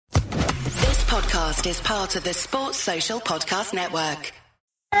podcast is part of the Sports Social Podcast Network.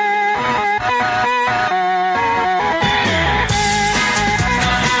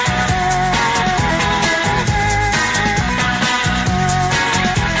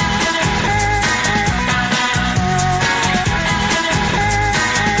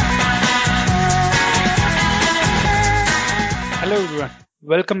 Hello everyone.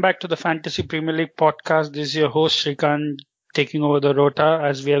 Welcome back to the Fantasy Premier League podcast. This is your host Shrikant taking over the rota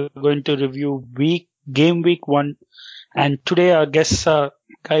as we are going to review game week 1. And today our guests are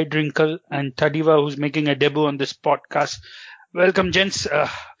Guy Drinkle and Tadiva, who's making a debut on this podcast. Welcome, gents.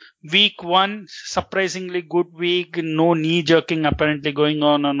 Week 1, surprisingly good week. No knee jerking apparently going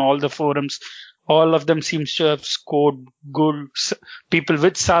on all the forums. All of them seems to have scored good. People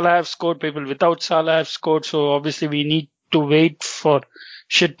with Salah have scored. People without Salah have scored. So obviously we need to wait for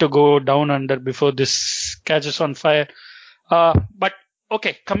shit to go down under before this catches on fire. But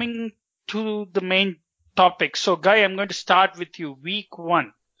okay, coming to the main topic. So Guy, I'm going to start with you. Week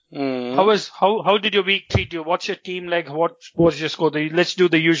 1. How did your week treat you? What's your team like? What was your score? Let's do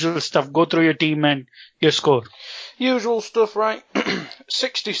the usual stuff. Go through your team and your score. Usual stuff, right?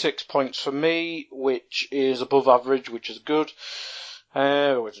 66 points for me, which is above average, which is good.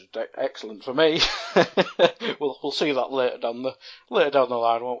 Which is excellent for me. We'll see that later down the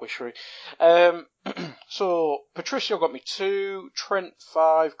line, won't we, Shri? So Patricio got me 2, Trent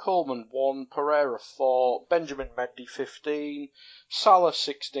 5, Coleman 1, Pereira 4, Benjamin Mendy 15, Salah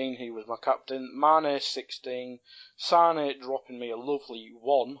 16, he was my captain, Mane 16, Sane dropping me a lovely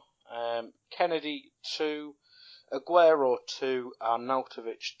 1, Kennedy 2, Aguero 2,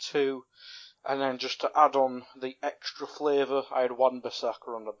 Arnautovic 2. And then just to add on the extra flavour, I had Wan-Bissaka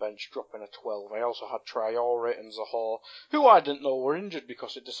on the bench dropping a 12. I also had Traore and Zaha, who I didn't know were injured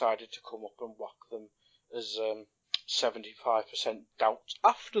because it decided to come up and whack them as 75% doubt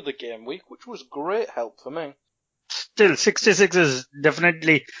after the game week, which was great help for me. Still, 66 is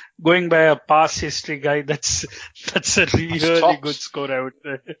definitely going by a past history, Guy. That's a really good score, I would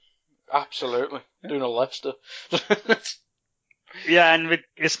say. Absolutely. Doing a Leicester. Yeah, and with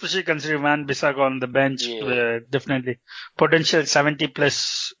especially considering Wan-Bissaka on the bench, definitely potential 70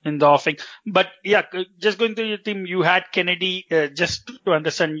 plus in the offing. But yeah, just going through your team, you had Kennedy. Just to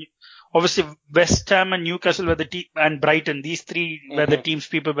understand, obviously West Ham and Newcastle were the team, and Brighton. These three were the teams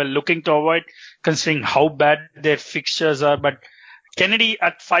people were looking to avoid, considering how bad their fixtures are. But Kennedy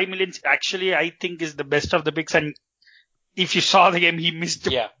at 5 million, actually, I think is the best of the picks. And if you saw the game, he missed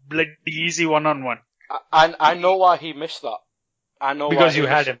a bloody easy 1-on-1. I know why he missed that. I know because you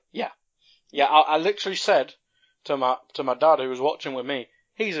had him. Yeah. I literally said to my dad who was watching with me,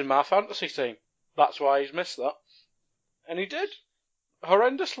 he's in my fantasy team. That's why he's missed that, and he did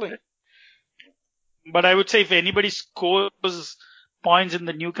horrendously. But I would say if anybody scores points in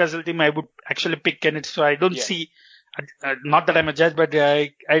the Newcastle team, I would actually pick Kenneth. So I don't see, not that I'm a judge, but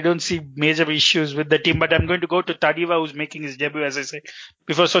I don't see major issues with the team. But I'm going to go to Tadiva, who's making his debut, as I said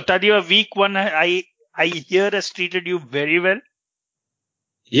before. So Tadiva, week 1, I hear has treated you very well.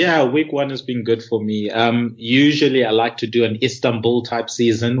 Yeah, week 1 has been good for me. Usually I like to do an Istanbul type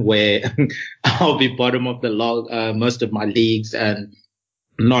season where I'll be bottom of the log, most of my leagues and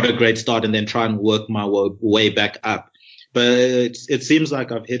not a great start and then try and work my way back up. But it seems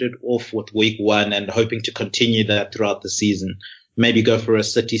like I've hit it off with week 1 and hoping to continue that throughout the season. Maybe go for a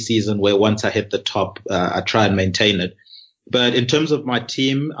City season where once I hit the top, I try and maintain it. But in terms of my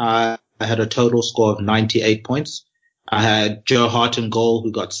team, I had a total score of 98 points. I had Joe Hart in goal,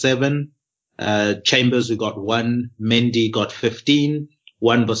 who got 7, Chambers, who got 1, Mendy got 15,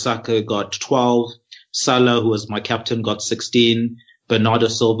 Wan-Bissaka got 12, Salah, who was my captain, got 16, Bernardo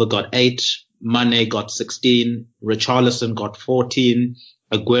Silva got 8, Mane got 16, Richarlison got 14,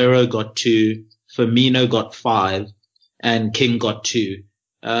 Aguero got 2, Firmino got 5, and King got 2.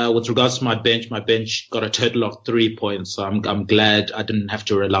 With regards to my bench got a total of 3 points, so I'm glad I didn't have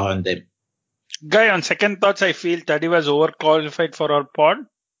to rely on them. Guy, on second thoughts, I feel Tadiva was overqualified for our pod.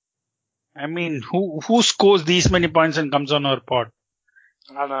 I mean, who scores these many points and comes on our pod?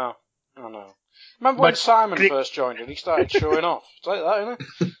 I know. Remember when Simon first joined and he started showing off? It's like that,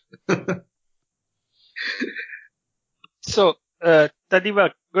 isn't it? So,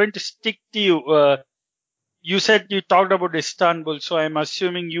 Tadiva, going to stick to you. You said you talked about Istanbul, so I'm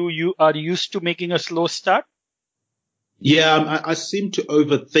assuming you are used to making a slow start? Yeah, I seem to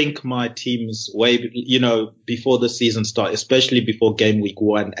overthink my team's way, before the season starts, especially before game week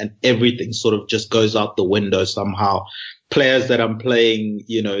 1, and everything sort of just goes out the window somehow. Players that I'm playing,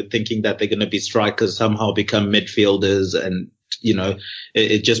 thinking that they're going to be strikers somehow become midfielders, and,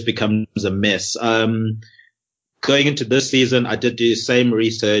 it just becomes a mess. going into this season, I did do the same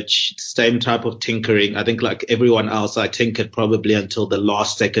research, same type of tinkering. I think like everyone else, I tinkered probably until the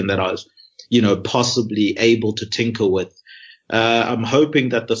last second that I was, possibly able to tinker with. I'm hoping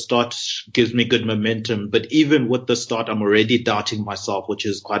that the start gives me good momentum, but even with the start, I'm already doubting myself, which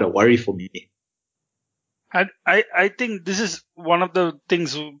is quite a worry for me. I think this is one of the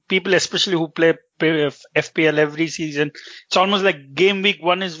things people, especially who play FPL every season, it's almost like game week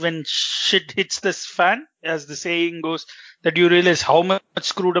 1 is when shit hits this fan, as the saying goes, that you realize how much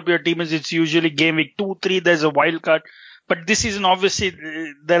screwed up your team is. It's usually game week 2, 3, there's a wild card. But this season, obviously,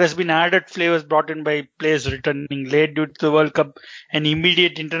 there has been added flavors brought in by players returning late due to the World Cup, an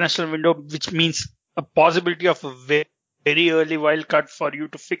immediate international window, which means a possibility of a very early wild card for you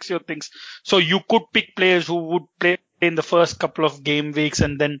to fix your things. So you could pick players who would play in the first couple of game weeks,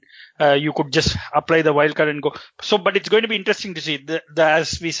 and then you could just apply the wild card and go. So, but it's going to be interesting to see.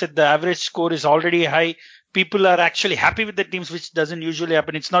 As we said, the average score is already high. People are actually happy with the teams, which doesn't usually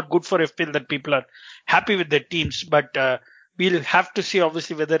happen. It's not good for FPL that people are happy with their teams, but we'll have to see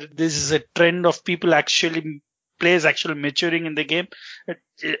obviously whether this is a trend of players actually maturing in the game.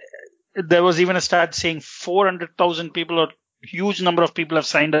 There was even a stat saying 400,000 people, or huge number of people, have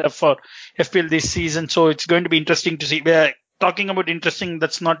signed up for FPL this season. So it's going to be interesting to see. We're talking about interesting.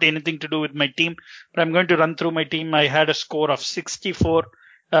 That's not anything to do with my team, but I'm going to run through my team. I had a score of 64.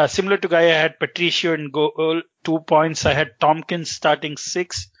 Similar to Guy, I had Patricio in goal, 2 points. I had Tompkins starting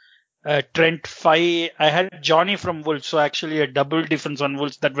 6, Trent 5. I had Johnny from Wolves, so actually a double difference on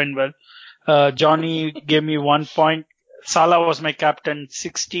Wolves. That went well. Johnny gave me 1 point. Salah was my captain,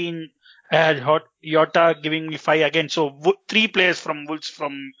 16. I had Jota giving me 5 again. So 3 players from Wolves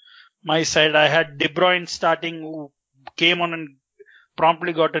from my side. I had De Bruyne starting, who came on and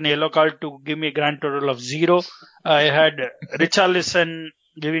promptly got an yellow card to give me a grand total of 0. I had Richarlison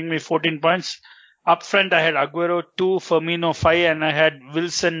giving me 14 points. Up front, I had Aguero 2, Firmino 5, and I had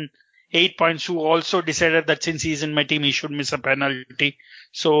Wilson 8 points, who also decided that since he's in my team, he should miss a penalty.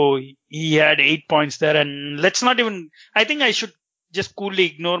 So he had 8 points there. And I think I should just coolly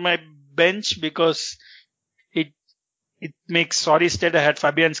ignore my bench, because it makes sorry state. I had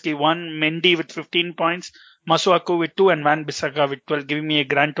Fabianski 1, Mendy with 15 points, Masuaku with 2, and Van Bissaka with 12, giving me a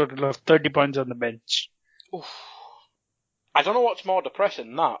grand total of 30 points on the bench. Oof. I don't know what's more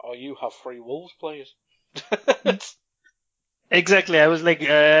depressing, that or you have 3 Wolves players. Exactly. I was like,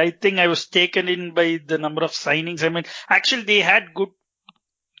 I think I was taken in by the number of signings. I mean, actually they had good,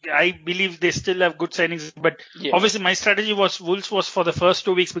 I believe they still have good signings, but obviously my strategy was Wolves was for the first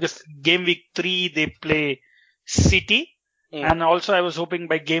 2 weeks, because game week 3 they play City. And also I was hoping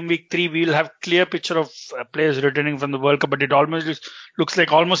by game week 3 we will have clear picture of players returning from the World Cup, but it almost looks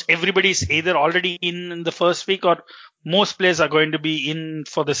like almost everybody is either already in the first week, or most players are going to be in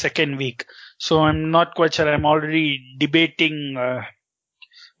for the second week. So I'm not quite sure. I'm already debating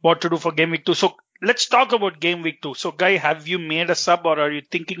what to do for game week 2. So let's talk about game week 2. So Guy, have you made a sub, or are you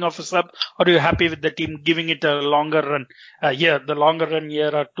thinking of a sub, or are you happy with the team giving it a longer run? The longer run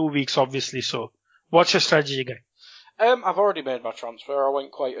here are 2 weeks, obviously. So what's your strategy, Guy? I've already made my transfer. I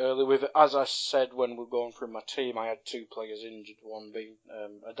went quite early with it. As I said when we were going through my team, I had 2 players injured, one being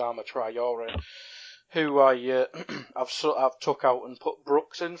Adama Traore, who I've took out and put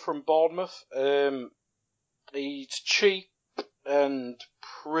Brooks in from Bournemouth. He's cheap, and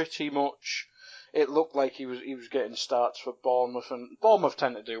pretty much it looked like he was getting starts for Bournemouth, and Bournemouth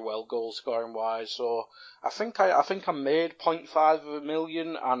tend to do well goal scoring wise. So I think I made 0.5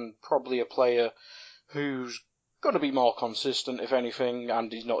 million, and probably a player who's going to be more consistent, if anything,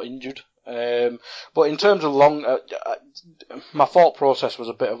 and he's not injured. But in terms of my thought process was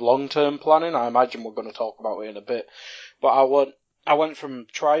a bit of long-term planning. I imagine we're going to talk about it in a bit. But I went from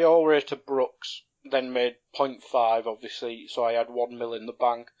Traore to Brooks, then made 0.5, obviously, so I had 1 mil in the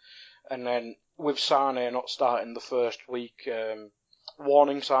bank. And then with Sane not starting the first week,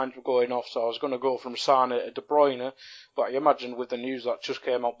 warning signs were going off, so I was going to go from Sane to De Bruyne, but I imagine with the news that just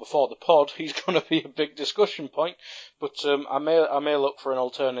came out before the pod, he's going to be a big discussion point. But I may look for an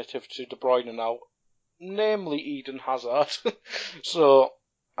alternative to De Bruyne now, namely Eden Hazard. So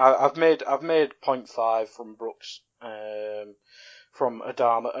I've made 0.5 from Brooks, from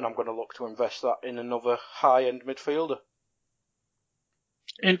Adama, and I'm going to look to invest that in another high-end midfielder.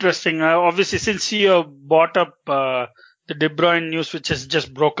 Interesting. Obviously, since you bought up the De Bruyne news, which has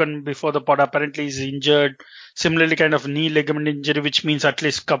just broken before the pod, apparently he's injured. Similarly, kind of knee ligament injury, which means at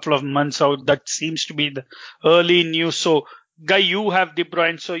least a couple of months out. That seems to be the early news. So, Guy, you have De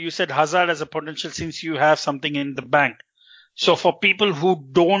Bruyne. So you said Hazard as a potential since you have something in the bank. So for people who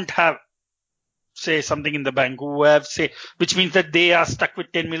don't have, say, something in the bank, who have, say, which means that they are stuck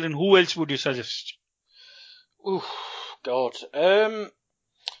with 10 million, who else would you suggest? Oof, God.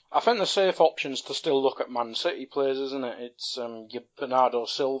 I think the safe option's to still look at Man City players, isn't it? It's your Bernardo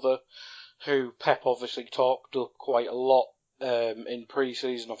Silva, who Pep obviously talked up quite a lot in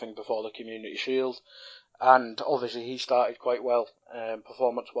pre-season, I think before the Community Shield, and obviously he started quite well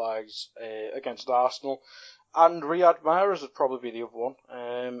performance-wise against Arsenal, and Riyad Mahrez would probably be the other one.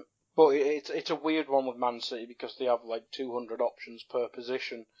 But it's a weird one with Man City because they have like 200 options per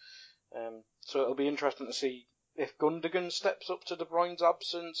position. So it'll be interesting to see if Gundogan steps up to De Bruyne's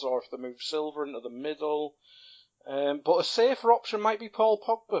absence or if they move Silva into the middle. But a safer option might be Paul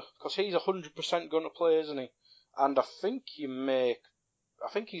Pogba because he's 100% going to play, isn't he? And I think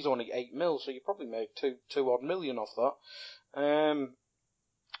he's only 8 mil, so you probably make two odd million off that.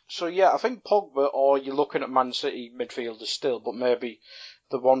 So yeah, I think Pogba, or you're looking at Man City midfielders still, but maybe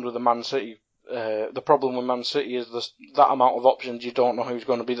the one with the Man City. The problem with Man City is that amount of options. You don't know who's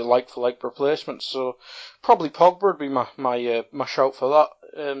going to be the like-for-like replacement. So probably Pogba would be my shout for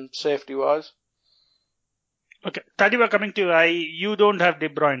that, safety-wise. Okay, Tadiwa, coming to you. You don't have De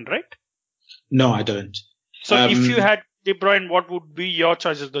Bruyne, right? No, I don't. So if you had De Bruyne, what would be your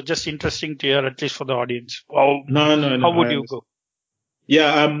choices? Though, just interesting to hear, at least for the audience. No. How would you go?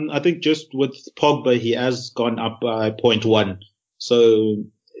 Yeah, I think just with Pogba, he has gone up by 0.1. So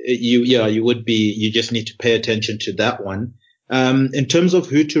you just need to pay attention to that one. In terms of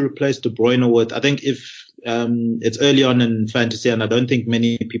who to replace De Bruyne with, I think if it's early on in fantasy, and I don't think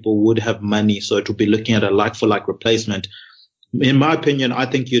many people would have money, so it would be looking at a like-for-like replacement. In my opinion, I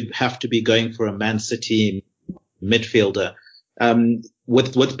think you'd have to be going for a Man City midfielder.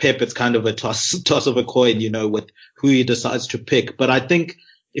 With Pep, it's kind of a toss of a coin, with who he decides to pick. But I think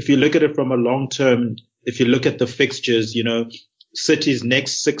if you look at it from a long term, if you look at the fixtures, City's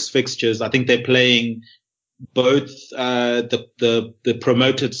next 6 fixtures, I think they're playing both the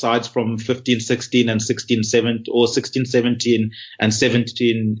promoted sides from 15-16 and 16-17 or 16-17 and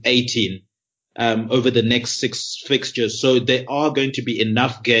 17-18 over the next 6 fixtures. So there are going to be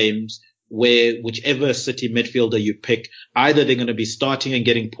enough games where whichever City midfielder you pick, either they're going to be starting and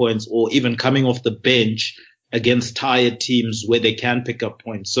getting points or even coming off the bench against tired teams where they can pick up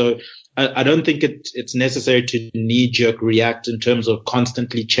points. So I don't think it's necessary to knee-jerk react in terms of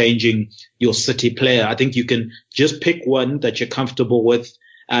constantly changing your City player. I think you can just pick one that you're comfortable with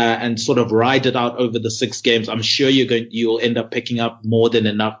and sort of ride it out over the 6 games. I'm sure you'll end up picking up more than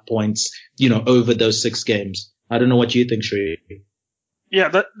enough points, over those 6 games. I don't know what you think, Sri.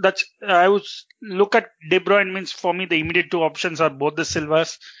 Yeah, I would look at De Bruyne. Means for me, the immediate 2 options are both the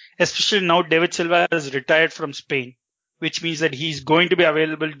Silvas, especially now David Silva has retired from Spain, which means that he's going to be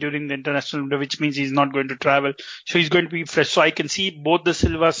available during the international window, which means he's not going to travel. So he's going to be fresh. So I can see both the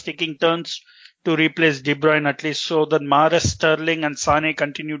Silvas taking turns to replace De Bruyne, at least so that Mahrez, Sterling and Sane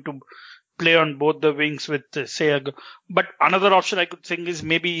continue to play on both the wings with, but another option I could think is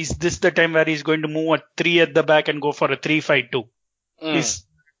maybe is this the time where he's going to move a 3 at the back and go for a 3-5-2? I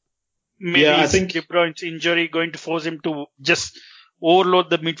think De Bruyne's injury going to force him to just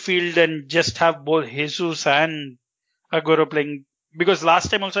overload the midfield and just have both Jesus and Aguero playing? Because last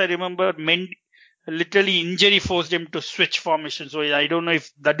time also I remember literally injury forced him to switch formation. So I don't know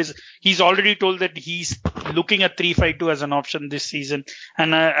if that is, he's already told that he's looking at 3-5-2 as an option this season.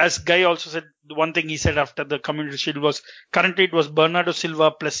 And as Guy also said, one thing he said after the Community Shield was currently it was Bernardo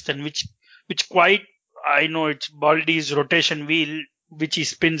Silva plus 10, which quite, I know it's Baldy's rotation wheel, which he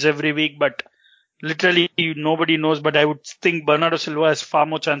spins every week, but literally nobody knows. But I would think Bernardo Silva has far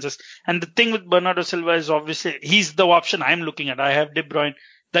more chances. And the thing with Bernardo Silva is obviously he's the option I'm looking at. I have De Bruyne.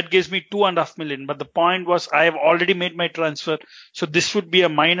 That gives me 2.5 million. But the point was I have already made my transfer. So this would be a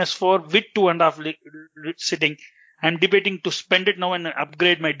 -4 with 2.5 sitting. I'm debating to spend it now and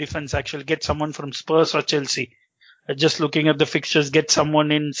upgrade my defense, actually get someone from Spurs or Chelsea. Just looking at the fixtures, get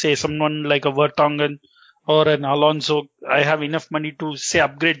someone in, say someone like a Vertonghen or an Alonso. I have enough money to say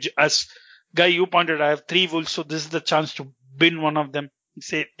upgrade. As Guy, you pointed, I have 3 Wolves. So this is the chance to bin one of them.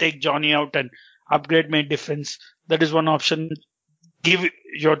 Say take Johnny out and upgrade my defense. That is one option. Give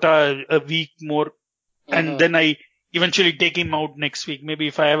Jota a week more, and then I eventually take him out next week. Maybe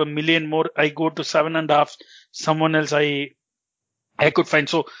if I have 1 million more, I go to 7.5. Someone else I could find.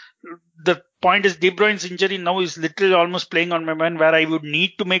 So the point is De Bruyne's injury now is literally almost playing on my mind where I would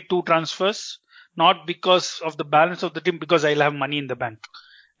need to make 2 transfers, not because of the balance of the team, because I'll have money in the bank.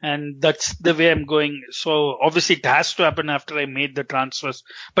 And that's the way I'm going. So obviously it has to happen after I made the transfers.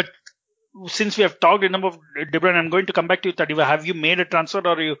 But since we have talked enough of De Bruyne, I'm going to come back to you, Tadiwa. Have you made a transfer,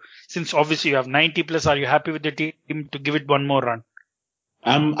 or since obviously you have 90 plus, are you happy with the team to give it one more run?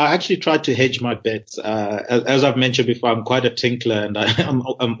 I actually tried to hedge my bets. As I've mentioned before, I'm quite a tinkler, and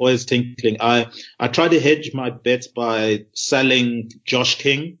I'm always tinkling. I try to hedge my bets by selling Josh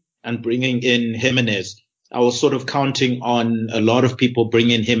King and bringing in Jimenez. I was sort of counting on a lot of people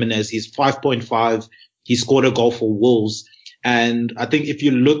bringing in Jimenez. He's 5.5. He scored a goal for Wolves, and I think if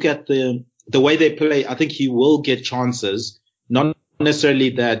you look at the way they play, I think he will get chances. Not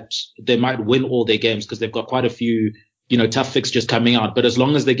necessarily that they might win all their games because they've got quite a few, tough fixtures coming out. But as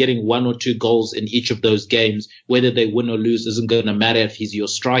long as they're getting 1 or 2 goals in each of those games, whether they win or lose isn't going to matter if he's your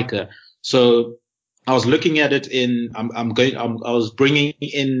striker. So I was looking at it I was bringing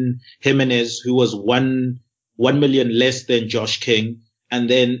in Jimenez, who was 1 million less than Josh King. And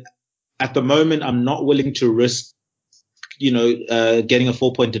then at the moment, I'm not willing to risk, getting a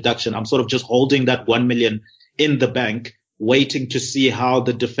 4-point deduction. I'm sort of just holding that 1 million in the bank, waiting to see how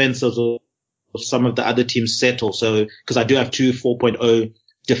the defenses of some of the other teams settle. So, because I do have 2 4.0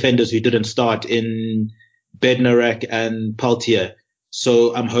 defenders who didn't start in Bednarek and Peltier.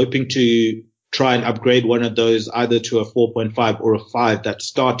 So I'm hoping to try and upgrade one of those either to a 4.5 or a 5 that's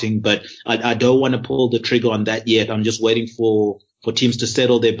starting, but I don't want to pull the trigger on that yet. I'm just waiting for teams to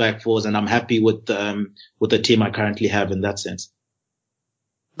settle their back fours, and I'm happy with the team I currently have in that sense.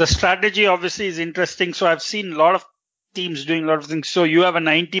 The strategy obviously is interesting. So I've seen a lot of teams doing a lot of things. So you have a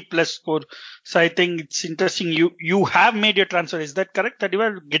 90 plus score. So I think it's interesting. You have made your transfer. Is that correct? That you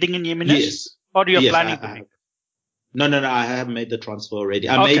are getting in Jimenez? Yes. Or you're planning to make? No. I have made the transfer already.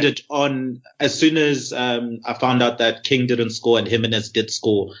 I made it on as soon as I found out that King didn't score and Jimenez did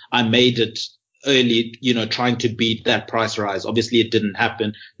score. I made it early, trying to beat that price rise. Obviously, it didn't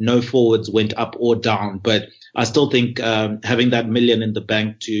happen. No forwards went up or down, but I still think having that million in the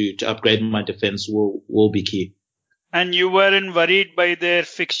bank to upgrade my defense will be key. And you weren't worried by their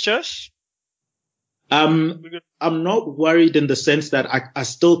fixtures? I'm not worried in the sense that I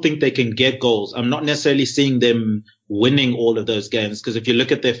still think they can get goals. I'm not necessarily seeing them winning all of those games, because if you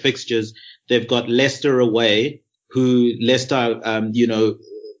look at their fixtures, they've got Leicester away, who Leicester,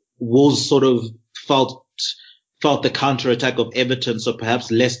 Wolves sort of felt the counter-attack of Everton, so perhaps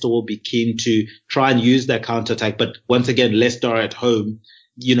Leicester will be keen to try and use that counter-attack. But once again, Leicester are at home.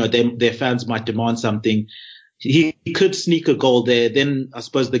 Their fans might demand something. He could sneak a goal there. Then I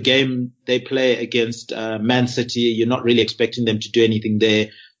suppose the game they play against Man City, you're not really expecting them to do anything there.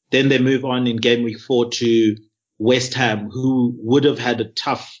 Then they move on in game week 4 to West Ham, who would have had a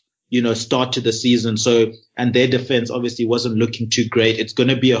tough, start to the season. So, and their defense obviously wasn't looking too great. It's going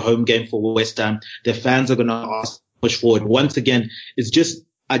to be a home game for West Ham. Their fans are going to ask to push forward. Once again,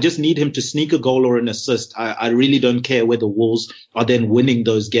 I just need him to sneak a goal or an assist. I really don't care whether Wolves are then winning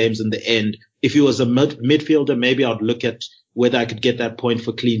those games in the end. If he was a midfielder, maybe I'd look at whether I could get that point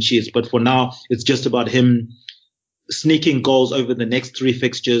for clean sheets. But for now, it's just about him sneaking goals over the next 3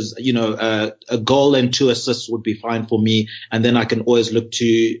 fixtures. A goal and 2 assists would be fine for me. And then I can always look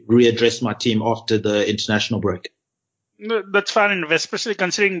to readdress my team after the international break. That's fine enough, especially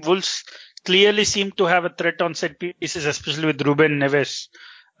considering Wolves clearly seem to have a threat on set pieces, especially with Ruben Neves.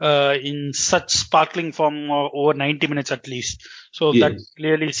 In such sparkling form over 90 minutes at least. So yes. That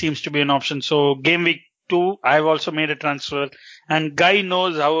clearly seems to be an option. So game week 2, I've also made a transfer, and Guy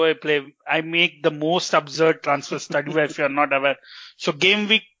knows how I play. I make the most absurd transfer study if you're not aware. So game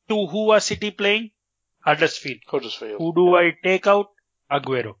week 2, who are City playing? Huddersfield. Who do I take out?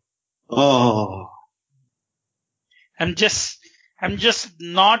 Aguero. Oh. I'm just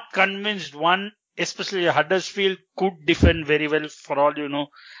not convinced. One, especially Huddersfield could defend very well for all you know.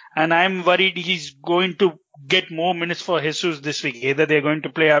 And I'm worried he's going to get more minutes for Jesus this week. Either they're going to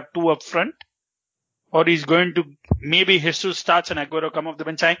play 2 up front, or he's going to, maybe Jesus starts and Aguero come off the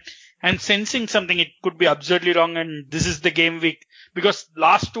bench. I'm sensing something. It could be absurdly wrong, and this is the game week. Because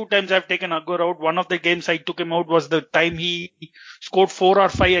last 2 times I've taken Aguero out, one of the games I took him out was the time he scored 4 or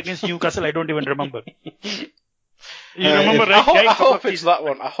 5 against Newcastle. I don't even remember. You remember, right? I hope it's that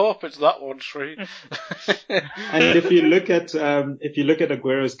one, Sri. And if you look at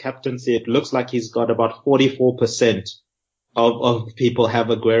Aguero's captaincy, it looks like he's got about 44% of people have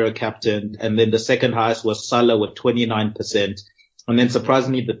Aguero captain, and then the second highest was Salah with 29%, and then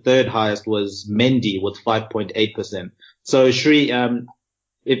surprisingly the third highest was Mendy with 5.8%. So Sri,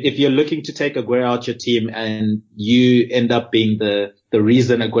 if you're looking to take Aguero out your team and you end up being the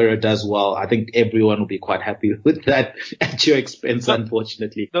reason Aguero does well, I think everyone will be quite happy with that at your expense,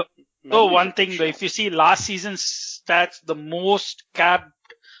 unfortunately. One thing though, if you see last season's stats, the most capped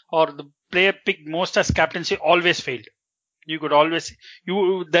or the player picked most as captaincy always failed. You could always,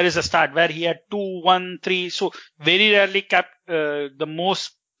 there is a stat where he had 2, 1, 3, so very rarely capped the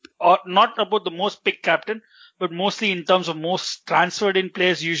most, or not about the most picked captain, but mostly in terms of most transferred in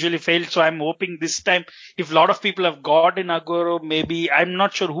players usually fail. So I'm hoping this time, if a lot of people have got in Aguero, maybe I'm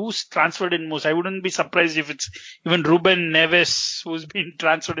not sure who's transferred in most. I wouldn't be surprised if it's even Ruben Neves who's been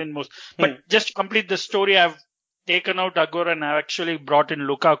transferred in most. But just to complete the story, I've taken out Aguero and I've actually brought in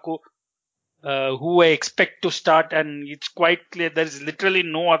Lukaku, who I expect to start, and it's quite clear there is literally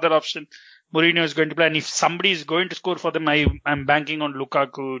no other option. Mourinho is going to play, and if somebody is going to score for them, I'm banking on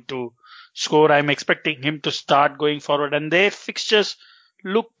Lukaku to score. I'm expecting him to start going forward, and their fixtures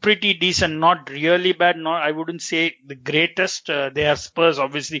look pretty decent, not really bad. I wouldn't say the greatest. They are Spurs,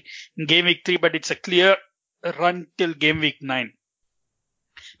 obviously, in game week 3, but it's a clear run till game week 9.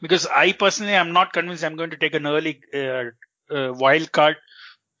 Because I personally am not convinced I'm going to take an early wild card.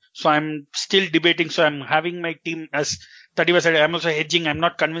 So I'm still debating. So I'm having my team, as Tadiva said, I'm also hedging. I'm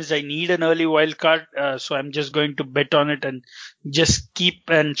not convinced I need an early wild card. So I'm just going to bet on it and just keep.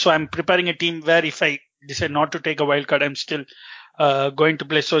 And so I'm preparing a team where if I decide not to take a wild card, I'm still going to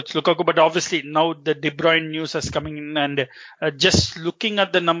play. So it's Lukaku. But obviously now the De Bruyne news is coming in, and just looking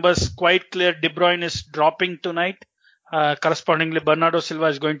at the numbers, quite clear De Bruyne is dropping tonight. Correspondingly, Bernardo Silva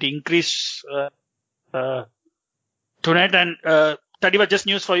is going to increase tonight. And Tadiva, just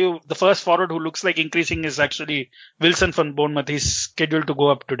news for you. The first forward who looks like increasing is actually Wilson from Bournemouth. He's scheduled to go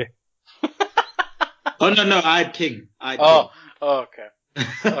up today. No, I had King. Okay.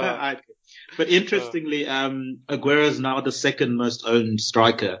 But interestingly, Aguero is now the second most owned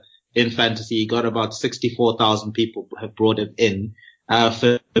striker in fantasy. He got about 64,000 people have brought him in.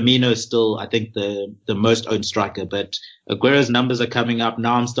 Firmino is still, I think, the most owned striker, but Aguero's numbers are coming up.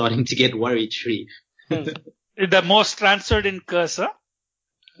 Now I'm starting to get worried, Sri. The most transferred in Cursor?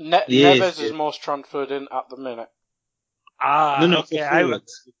 Neves is most transferred in at the minute. Okay.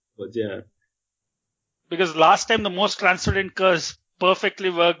 Yeah. Because last time the most transferred in Curse perfectly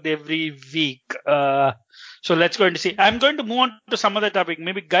worked every week. So let's go and see. I'm going to move on to some other topic.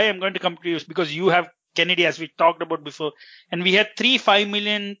 Maybe Guy, I'm going to come to you because you have Kennedy, as we talked about before. And we had 5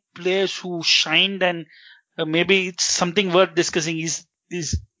 million players who shined, and maybe it's something worth discussing.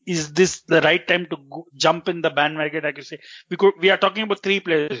 Is this the right time to jump in the bandwagon, I could say? We are talking about 3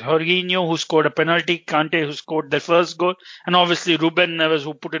 players. Jorginho, who scored a penalty, Kante, who scored the first goal, and obviously Ruben Neves,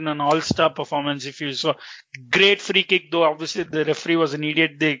 who put in an all-star performance. If you saw, great free kick, though obviously the referee was an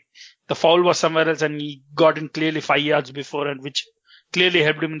idiot. The foul was somewhere else, and he got in clearly 5 yards before, and which clearly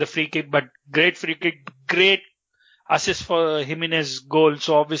helped him in the free kick. But great free kick, great assist for Jimenez goal.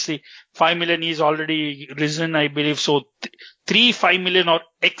 So obviously 5 million is already risen, I believe. So 5 million or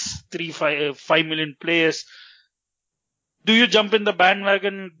 5 million players. Do you jump in the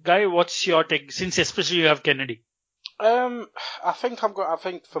bandwagon, Guy? What's your take? Since especially you have Kennedy. I think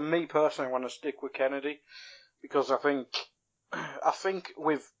for me personally, I want to stick with Kennedy because I think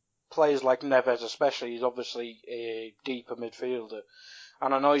with players like Neves especially, he's obviously a deeper midfielder.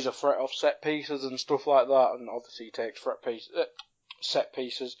 And I know he's a threat off set pieces and stuff like that, and obviously he takes set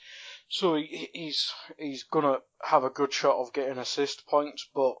pieces. So he's gonna have a good shot of getting assist points,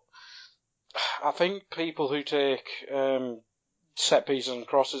 but I think people who take set pieces and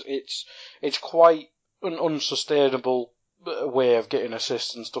crosses, it's quite an unsustainable way of getting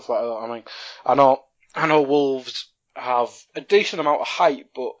assists and stuff like that. I mean, I know Wolves have a decent amount of height,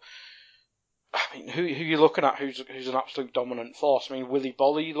 but I mean, who are you looking at who's an absolute dominant force? I mean, Willy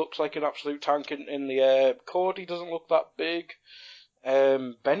Bolly looks like an absolute tank in the air. Cody doesn't look that big.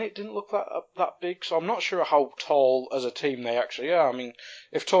 Bennett didn't look that big, so I'm not sure how tall as a team they actually are. I mean,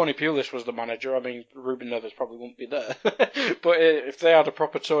 if Tony Pulis was the manager, I mean, Ruben Neves probably wouldn't be there. But if they had a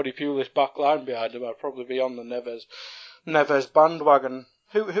proper Tony Pulis back line behind him, I'd probably be on the Neves bandwagon.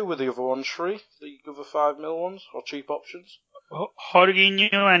 Who were the other ones, Shri? The other 5 mil ones, or cheap options?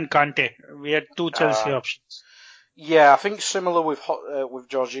 Jorginho and Kante. We had 2 Chelsea options. Yeah, I think similar with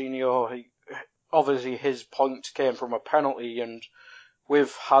Jorginho. Obviously his points came from a penalty, and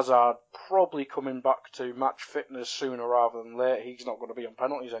with Hazard probably coming back to match fitness sooner rather than later, he's not going to be on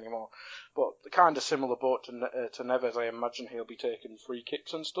penalties anymore. But kind of similar boat to Neves, I imagine he'll be taking free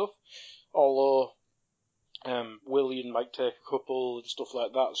kicks and stuff. Although Willian might take a couple and stuff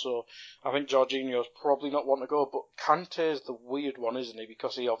like that, so I think Jorginho's probably not wanting to go, but Kante's the weird one, isn't he?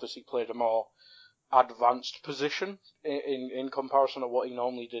 Because he obviously played a more advanced position in comparison to what he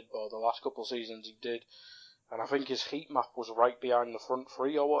normally did, or the last couple of seasons he did. And I think his heat map was right behind the front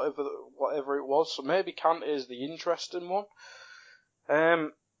 3 or whatever it was, so maybe Kante is the interesting one.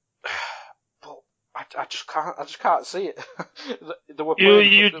 But I just can't see it.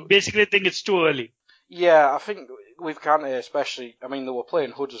 You basically think it's too early. Yeah, I think with Kante especially, I mean, they were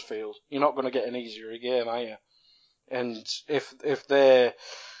playing Huddersfield. You're not going to get an easier game, are you? And if they're...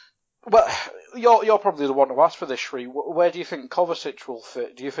 Well, you're probably the one to ask for this, Sri. Where do you think Kovacic will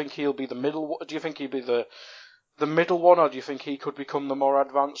fit? Do you think he'll be the middle? Do you think he'll be the middle one, or do you think he could become the more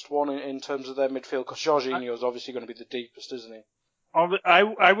advanced one in terms of their midfield? Because Jorginho is obviously going to be the deepest, isn't he?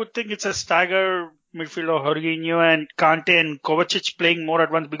 I would think it's a stagger midfield of Jorginho and Kante and Kovacic playing more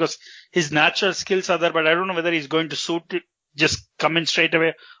advanced because his natural skills are there, but I don't know whether he's going to suit it, just come in straight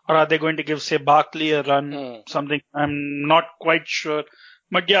away, or are they going to give, say, Barkley a run, something? I'm not quite sure.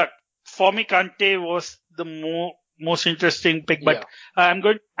 But yeah, for me, Kante was the most interesting pick. But I'm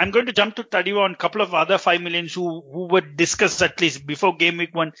going to jump to Tadiwa on a couple of other 5 millions who were discussed at least before game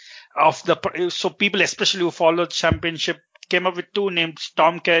week 1 so people especially who followed championship came up with two names,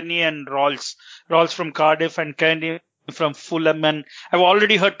 Tom Kearney and Rawls. Rawls from Cardiff and Kearney from Fulham. And I've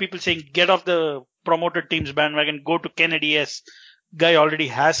already heard people saying, get off the promoted team's bandwagon, go to Kennedy. Yes, guy already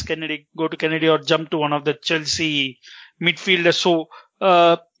has Kennedy. Go to Kennedy or jump to one of the Chelsea midfielders. So,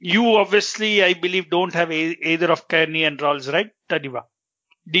 you obviously, I believe, don't have either of Kearney and Rawls, right, Tadiwa?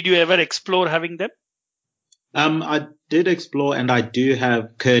 Did you ever explore having them? I did explore, and I do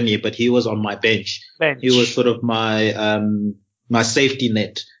have Kearney, but he was on my bench. He was sort of my my safety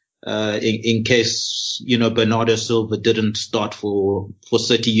net in case Bernardo Silva didn't start for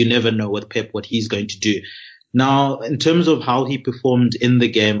City. You never know with Pep what he's going to do. Now, in terms of how he performed in the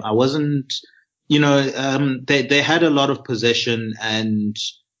game, I wasn't. They had a lot of possession, and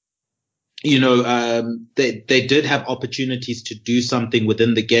they did have opportunities to do something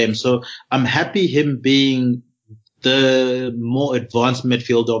within the game. So I'm happy him being the more advanced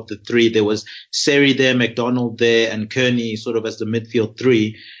midfielder of the three. There was Seri there, McDonald there, and Kearney sort of as the midfield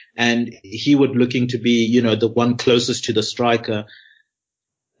three. And he would looking to be, the one closest to the striker.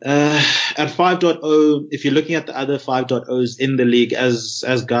 At 5.0, if you're looking at the other 5.0s in the league, as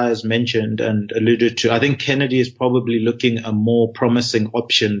Guy has mentioned and alluded to, I think Kennedy is probably looking a more promising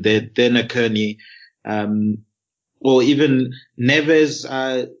option there than a Kearney, or even Neves.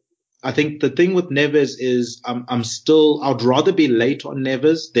 I think the thing with Neves is, I'd rather be late on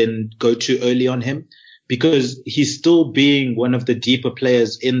Neves than go too early on him, because he's still being one of the deeper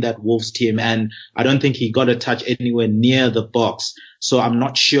players in that Wolves team, and I don't think he got a touch anywhere near the box. So I'm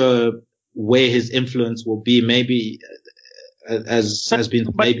not sure where his influence will be. Maybe has been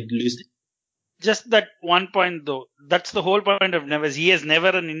maybe losing. Just that one point though, that's the whole point of Neves. He has never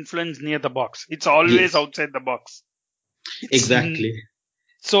an influence near the box. It's always outside the box. Exactly.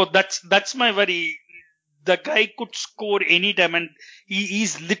 So that's my worry. The guy could score any time, and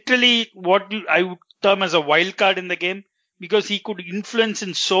he's literally what I would term as a wild card in the game, because he could influence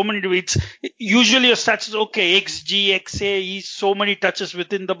in so many ways. Usually your stats is okay, XG, XA, he's so many touches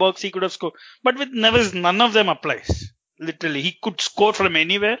within the box, he could have scored. But with Neves, none of them applies. Literally, he could score from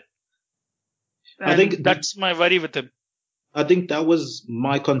anywhere. And I think that's my worry with him. I think that was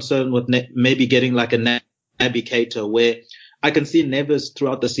my concern with maybe getting like a Naby Keita, where I can see Neves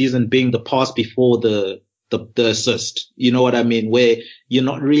throughout the season being the pass before the assist. You know what I mean? Where you're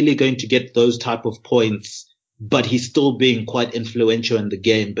not really going to get those type of points, but he's still being quite influential in the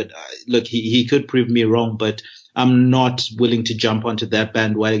game. But look, he could prove me wrong, but I'm not willing to jump onto that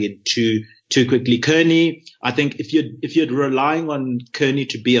bandwagon too quickly. Kearney, I think if you're relying on Kearney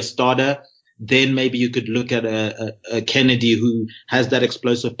to be a starter, then maybe you could look at a Kennedy who has that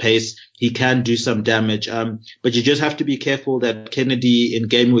explosive pace. He can do some damage. But you just have to be careful that Kennedy in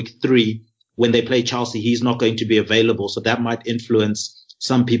game week 3, when they play Chelsea, he's not going to be available. So that might influence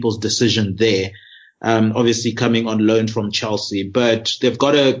some people's decision there. Obviously coming on loan from Chelsea, but they've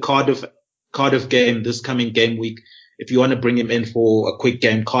got a Cardiff game this coming game week. If you want to bring him in for a quick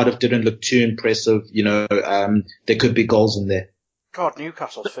game, Cardiff didn't look too impressive. There could be goals in there. God,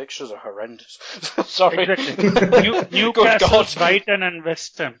 Newcastle's fixtures are horrendous. Sorry. Exactly. Newcastle, Brighton and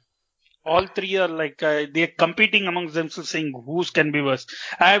West Ham. All three are like, they're competing amongst themselves, saying whose can be worse.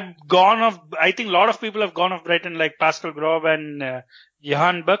 I think a lot of people have gone off Brighton, like Pascal Grob and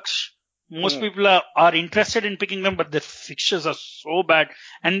Johan Baksh. Most people are interested in picking them, but the fixtures are so bad.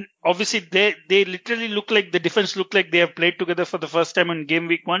 And obviously they literally look like, the defense look like they have played together for the first time in game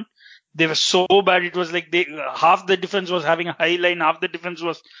week 1. They were so bad. It was like half the defense was having a high line, half the defense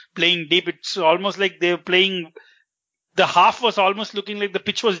was playing deep. It's almost like they were playing, the half was almost looking like the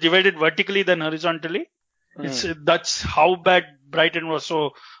pitch was divided vertically than horizontally. That's how bad Brighton was.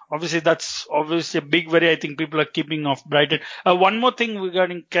 So obviously that's obviously a big worry. I think people are keeping off Brighton. One more thing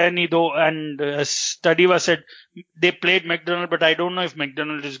regarding Kearney though, and as Tadiwa said, they played McDonald, but I don't know if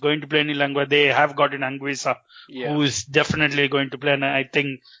McDonald is going to play any longer. They have gotten Anguissa, who is definitely going to play, and I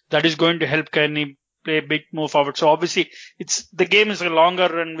think that is going to help Kearney play a bit more forward. So obviously, the game is a longer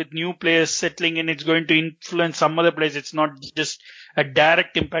run with new players settling in. It's going to influence some other players. It's not just a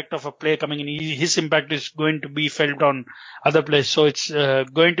direct impact of a player coming in. His impact is going to be felt on other players. So it's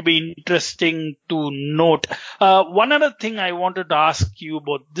going to be interesting to note. One other thing I wanted to ask you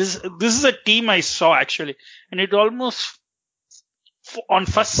about, this is a team I saw actually, and it almost, on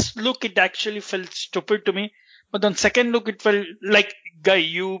first look, it actually felt stupid to me. But on second look, it felt like, Guy,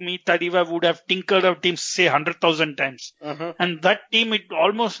 you, me, Tadiva would have tinkered our teams, say, 100,000 times. And that team, it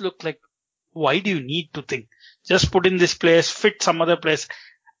almost looked like, why do you need to think? Just put in this players, fit some other players.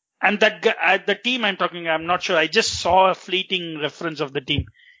 And that guy, the team I'm talking, I'm not sure. I just saw a fleeting reference of the team.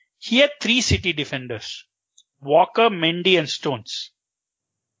 He had 3 City defenders. Walker, Mendy and Stones.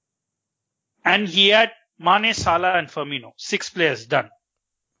 And he had Mane, Salah and Firmino. 6 players done.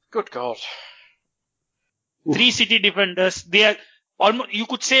 Good God. 3 City defenders. They are almost, you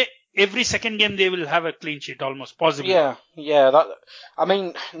could say every second game they will have a clean sheet almost, possibly. Yeah. I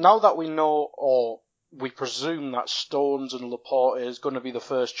mean, now that we know, or we presume that Stones and Laporte is going to be the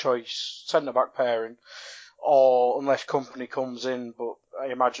first choice centre-back pairing, or unless Company comes in, but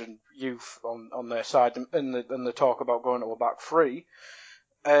I imagine youth on their side, and the talk about going to a back 3.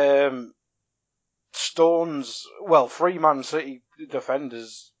 Stones, 3 Man City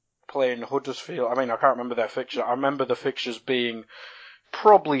defenders playing Huddersfield. I mean, I can't remember their fixture. I remember the fixtures being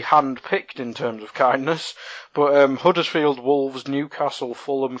probably hand-picked in terms of kindness, but Huddersfield, Wolves, Newcastle,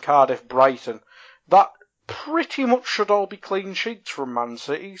 Fulham, Cardiff, Brighton. That pretty much should all be clean sheets from Man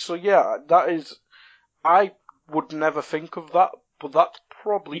City. So yeah, that is, I would never think of that, but that's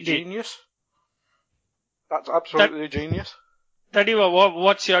probably genius. That's absolutely genius. Tadiva,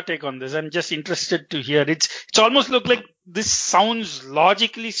 what's your take on this? I'm just interested to hear. It's almost look like this sounds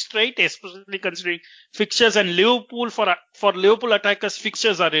logically straight, especially considering fixtures, and Liverpool, for Liverpool attackers,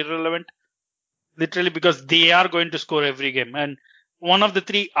 fixtures are irrelevant. Literally, because they are going to score every game. And one of the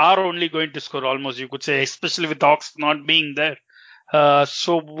 3 are only going to score almost, you could say, especially with Ox not being there.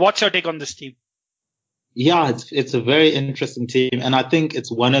 So what's your take on this team? Yeah, it's a very interesting team. And I think it's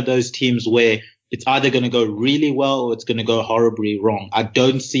one of those teams where it's either going to go really well or it's going to go horribly wrong. I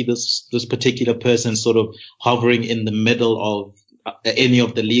don't see this particular person sort of hovering in the middle of any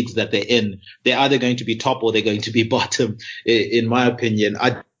of the leagues that they're in. They're either going to be top or they're going to be bottom, in my opinion.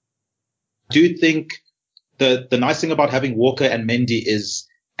 I do think the nice thing about having Walker and Mendy is,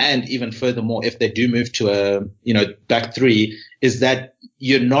 and even furthermore, if they do move to a, back 3, is that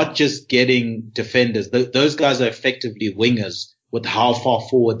you're not just getting defenders. Those guys are effectively wingers with how far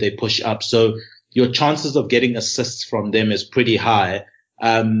forward they push up. So your chances of getting assists from them is pretty high.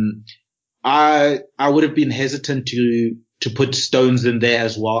 I would have been hesitant to put Stones in there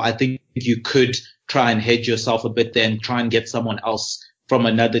as well. I think you could try and hedge yourself a bit there and try and get someone else from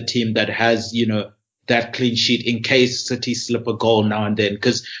another team that has, that clean sheet in case City slip a goal now and then.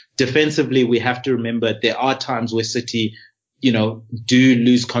 Because defensively, we have to remember there are times where City, do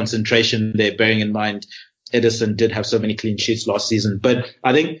lose concentration there, bearing in mind Edison did have so many clean sheets last season. But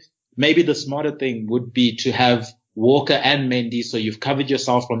I think maybe the smarter thing would be to have Walker and Mendy, so you've covered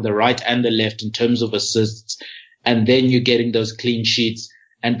yourself from the right and the left in terms of assists, and then you're getting those clean sheets,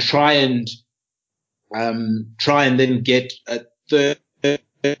 and try and then get a third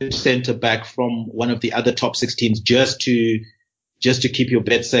centre back from one of the other top 6 teams just to keep your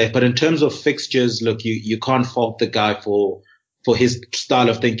bet safe. But in terms of fixtures, look, you can't fault the guy for his style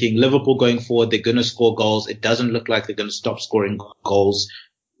of thinking. Liverpool going forward, they're going to score goals. It doesn't look like they're going to stop scoring goals.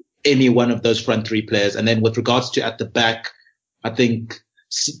 Any one of those front 3 players. And then with regards to at the back, I think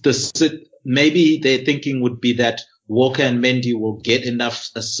maybe their thinking would be that Walker and Mendy will get enough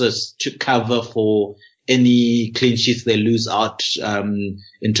assists to cover for any clean sheets they lose out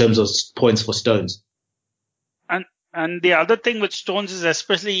in terms of points for Stones. And the other thing with Stones is,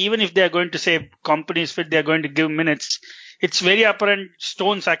 especially even if they are going to say Company's fit, they are going to give minutes. It's very apparent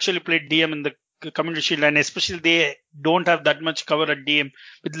Stones actually played DM in the Community Shield, and especially they don't have that much cover at DM,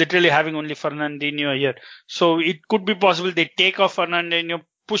 with literally having only Fernandinho here. So it could be possible they take off Fernandinho,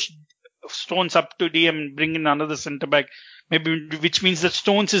 push Stones up to DM and bring in another centre back, maybe, which means that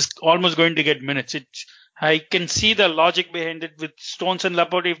Stones is almost going to get minutes. I can see the logic behind it with Stones and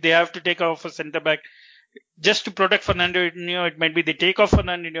Laporte. If they have to take off a centre back just to protect Fernandinho, it might be they take off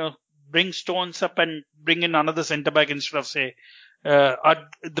Fernandinho, bring Stones up and bring in another centre back instead of, say, at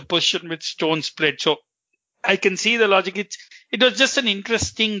the position with Stones played. So I can see the logic. It was just an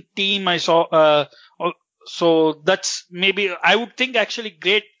interesting team I saw. So that's maybe, I would think actually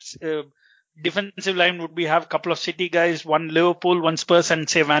great defensive line would be have a couple of City guys, one Liverpool, one Spurs, and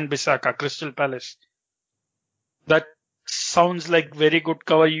say Van Bissaka, Crystal Palace. That's sounds like very good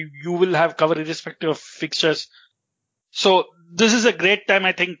cover. You will have cover irrespective of fixtures. So this is a great time,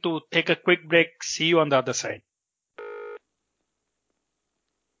 I think, to take a quick break. See you on the other side.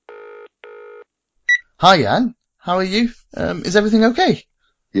 Hi, Jan. How are you? Is everything okay?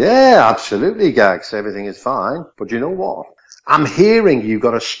 Yeah, absolutely, Gags. Everything is fine. But you know what? I'm hearing you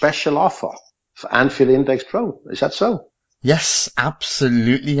got a special offer for Anfield Index Pro. Is that so? Yes,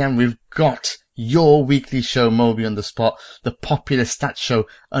 absolutely. And we've got your weekly show, Moby on the Spot, the popular stats show,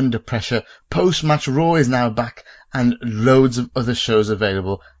 Under Pressure. Post-match Raw is now back, and loads of other shows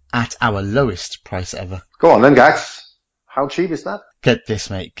available at our lowest price ever. Go on then, Gags. How cheap is that? Get this,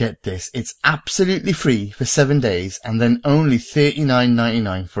 mate. Get this. It's absolutely free for 7 days and then only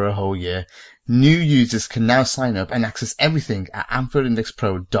 $39.99 for a whole year. New users can now sign up and access everything at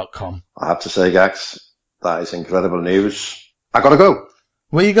AnfieldIndexPro.com. I have to say, Gags, that is incredible news. I gotta go.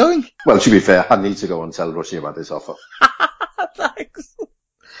 Where are you going? Well, to be fair, I need to go and tell Rushy about this offer. Thanks.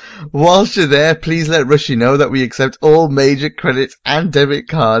 Whilst you're there, please let Rushy know that we accept all major credit and debit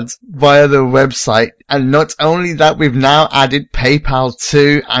cards via the website. And not only that, we've now added PayPal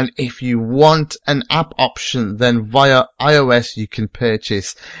too. And if you want an app option, then via iOS you can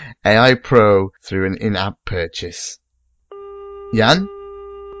purchase AI Pro through an in-app purchase. Jan?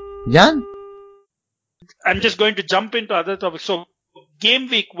 I'm just going to jump into other topics. So, game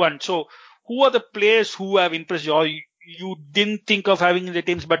week 1. So, who are the players who have impressed you, or you didn't think of having in the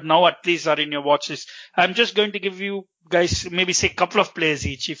teams, but now at least are in your watch list? I'm just going to give you guys maybe say a couple of players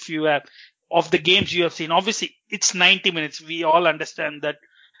each if you have, of the games you have seen. Obviously, it's 90 minutes. We all understand that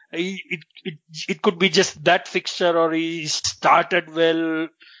it could be just that fixture, or he started well.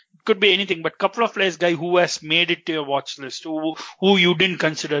 It could be anything, but couple of players, guy, who has made it to your watch list, who you didn't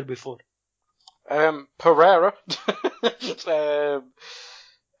consider before. Pereira.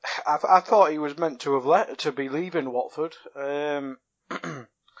 I thought he was meant to be leaving Watford.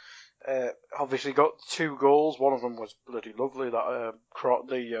 Obviously got 2 goals. One of them was bloody lovely. That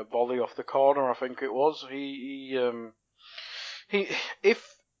the volley off the corner, I think it was.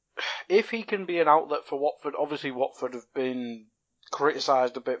 If he can be an outlet for Watford, obviously Watford have been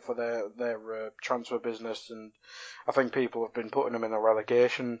criticised a bit for their transfer business, and I think people have been putting them in a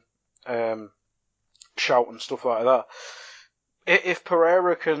relegation shout and stuff like that. If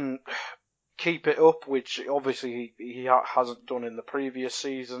Pereira can keep it up, which obviously he hasn't done in the previous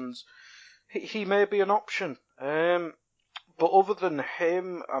seasons, he may be an option. But other than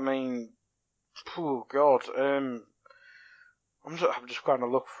him, I mean, oh God, I'm just kind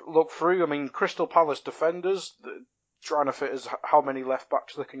of look through. I mean, Crystal Palace defenders trying to fit as how many left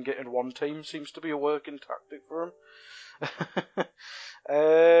backs they can get in one team seems to be a working tactic for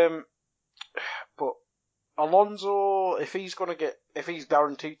him. But Alonso, if he's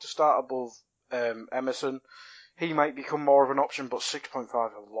guaranteed to start above Emerson, he might become more of an option. But 6.5 is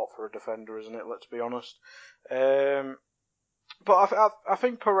a lot for a defender, isn't it? Let's be honest. But I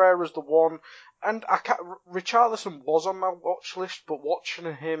think Pereira's the one, and Richarlison was on my watch list, but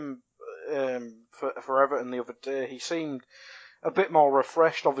watching him for Everton the other day, he seemed a bit more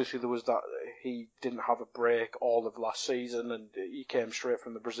refreshed. Obviously, there was that he didn't have a break all of last season, and he came straight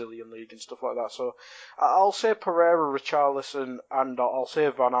from the Brazilian league and stuff like that. So I'll say Pereira, Richarlison, and I'll say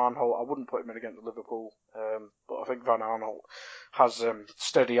Van Aanholt. I wouldn't put him in against Liverpool, but I think Van Aanholt has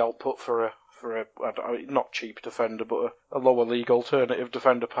steady output for a not cheap defender, but a lower league alternative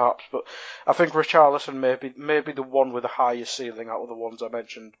defender perhaps. But I think Richarlison may be the one with the highest ceiling out of the ones I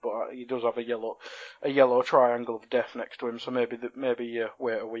mentioned, but he does have a yellow triangle of death next to him, so maybe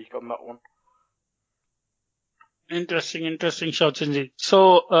wait a week on that one. Interesting shouts indeed.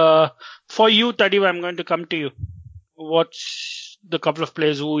 So for you, Tadiva, I'm going to come to you. What's the couple of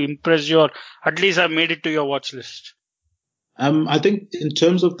players who impressed you, or at least have made it to your watch list? I think in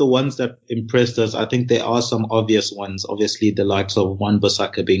terms of the ones that impressed us, I think there are some obvious ones. Obviously, the likes of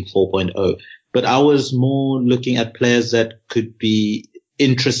Wan-Bissaka being 4.0. But I was more looking at players that could be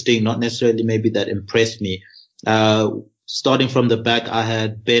interesting, not necessarily maybe that impressed me. Starting from the back, I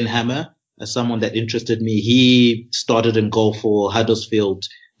had Ben Hammer as someone that interested me. He started in goal for Huddersfield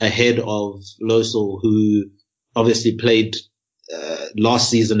ahead of Losel, who obviously played last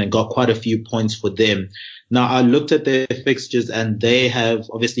season and got quite a few points for them. Now, I looked at their fixtures and they have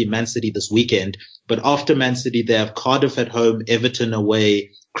obviously Man City this weekend, but after Man City, they have Cardiff at home, Everton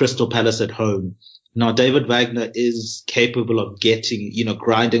away, Crystal Palace at home. Now, David Wagner is capable of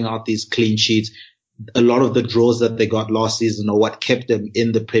grinding out these clean sheets. A lot of the draws that they got last season are what kept them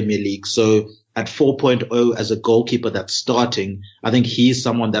in the Premier League. So at 4.0 as a goalkeeper that's starting, I think he's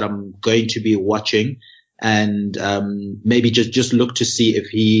someone that I'm going to be watching and maybe just look to see if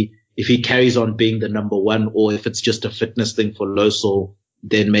he if he carries on being the number one, or if it's just a fitness thing for Losel,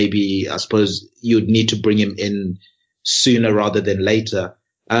 then maybe I suppose you'd need to bring him in sooner rather than later.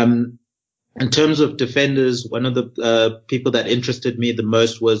 In terms of defenders, one of the people that interested me the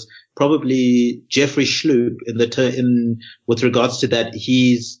most was probably Jeffrey Schlupp with regards to that.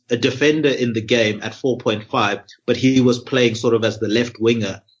 He's a defender in the game at 4.5, but he was playing sort of as the left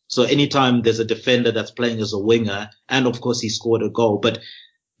winger. So anytime there's a defender that's playing as a winger, and of course he scored a goal, but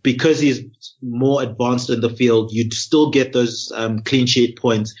because he's more advanced in the field, you'd still get those clean sheet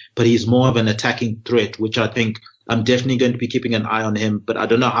points, but he's more of an attacking threat, which I think I'm definitely going to be keeping an eye on him, but I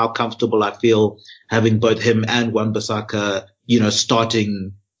don't know how comfortable I feel having both him and Wan-Bissaka,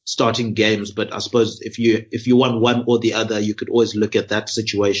 starting games. But I suppose if you want one or the other, you could always look at that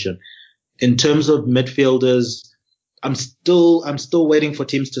situation. In terms of midfielders, I'm still waiting for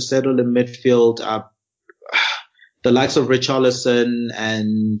teams to settle in midfield. The likes of Richarlison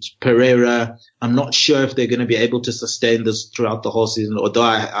and Pereira, I'm not sure if they're going to be able to sustain this throughout the whole season, although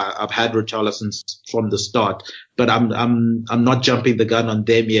I've had Richarlison from the start, but I'm not jumping the gun on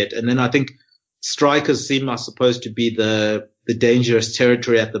them yet. And then I think strikers are supposed to be the dangerous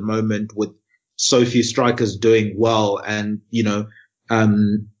territory at the moment, with so few strikers doing well. And,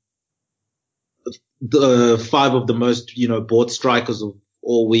 the 5 of the most, bought strikers of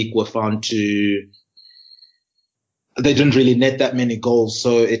all week were found they didn't really net that many goals.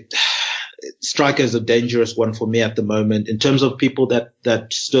 So striker is a dangerous one for me at the moment. In terms of people that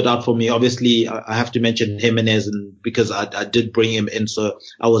stood out for me, obviously I have to mention Jimenez, and because I did bring him in, so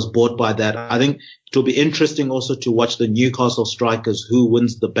I was bought by that. I think it will be interesting also to watch the Newcastle strikers, who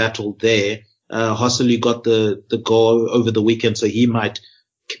wins the battle there. Hosselu got the goal over the weekend, so he might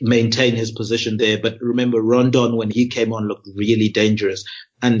maintain his position there. But remember, Rondon, when he came on, looked really dangerous.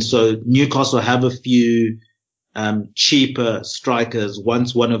 And so Newcastle have a few cheaper strikers.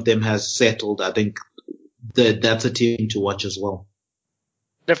 Once one of them has settled, I think that's a team to watch as well.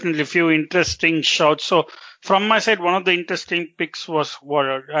 Definitely a few interesting shots. So from my side, one of the interesting picks was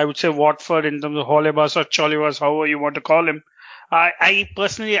I would say Watford, in terms of Holebas or Cholivas, however you want to call him. I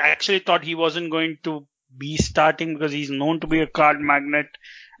personally actually thought he wasn't going to be starting because he's known to be a card magnet.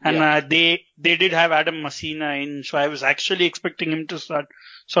 And they did have Adam Messina in, so I was actually expecting him to start.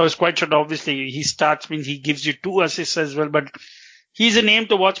 So I was quite sure. Obviously, he starts means he gives you 2 assists as well. But he's a name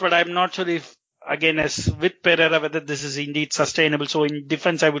to watch, but I'm not sure if, again, as with Pereira, whether this is indeed sustainable. So in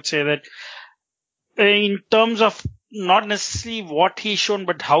defense, I would say that in terms of not necessarily what he's shown,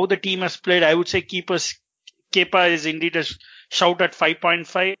 but how the team has played, I would say Kepa is indeed a shout at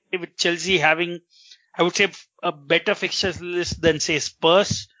 5.5, with Chelsea having, I would say, a better fixtures list than, say,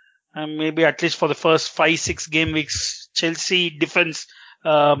 Spurs. Maybe at least for the first 5-6 game weeks, Chelsea defense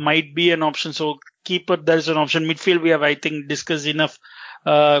might be an option. So keeper, there's an option. Midfield, we have, I think, discussed enough.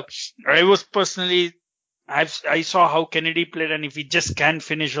 I was personally, I saw how Kennedy played, and if he just can't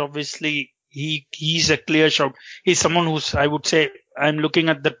finish, obviously he's a clear shot. He's someone who's, I would say, I'm looking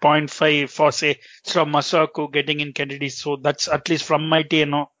at the 0.5 for, say, Masuaku getting in Kennedy. So that's at least from my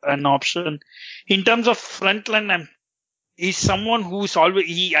team an option. In terms of frontline, he's someone who's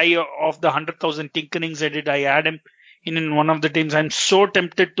always, of the 100,000 tinkerings I did, I had him in one of the teams. I'm so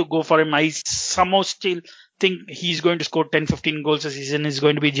tempted to go for him. I somehow still think he's going to score 10-15 goals a season. Is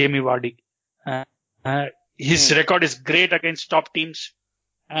going to be Jamie Vardy. His record is great against top teams,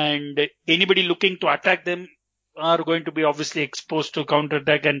 and anybody looking to attack them are going to be obviously exposed to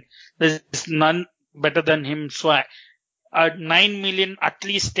counter-attack, and there's none better than him. So at 9 million, at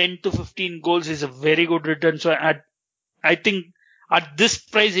least 10-15 goals is a very good return. So I think at this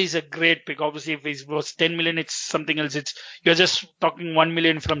price, he's a great pick. Obviously, if it was 10 million, it's something else. You're just talking 1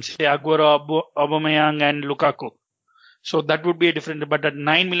 million from, say, Aguero, Aubameyang and Lukaku. So that would be a different, but at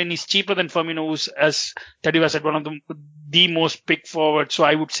 9 million, he's cheaper than Firmino, who's, as Tadiwa said, one of the most pick forward. So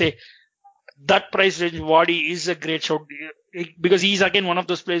I would say that price range, Vardy is a great shot, because he's again one of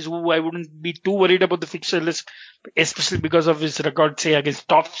those players who I wouldn't be too worried about the fixture list, especially because of his record, say, against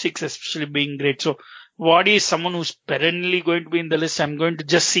top 6, especially being great. So Vardy is someone who's perennially going to be in the list. I'm going to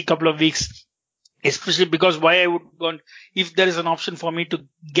just see a couple of weeks, especially because why I would want, if there is an option for me to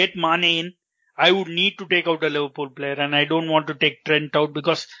get Mane in, I would need to take out a Liverpool player, and I don't want to take Trent out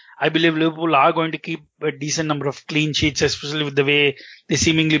because I believe Liverpool are going to keep a decent number of clean sheets, especially with the way they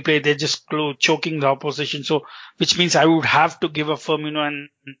seemingly play. They're just choking the opposition. So, which means I would have to give up Firmino, and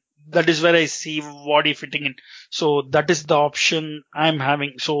that is where I see Vardy fitting in. So that is the option I'm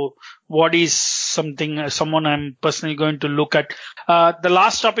having. So Vardy is someone I'm personally going to look at. The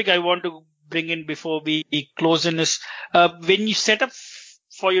last topic I want to bring in before we close in is, when you set up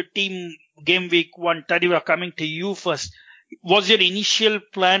for your team game week 1, Tadiwa, coming to you first, Was your initial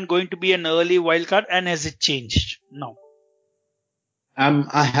plan going to be an early wildcard, and has it changed now?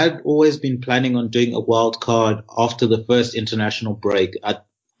 I had always been planning on doing a wild card after the first international break.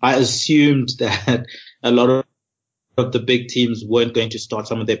 I assumed that a lot of the big teams weren't going to start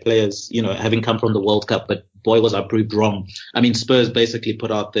some of their players, having come from the World Cup, but boy, was I proved wrong. I mean, Spurs basically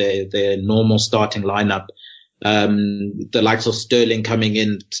put out their normal starting lineup. The likes of Sterling coming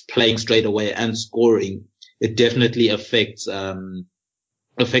in, playing straight away and scoring. It definitely affects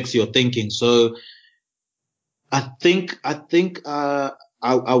your thinking. So I think I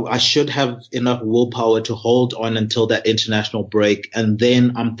should have enough willpower to hold on until that international break. And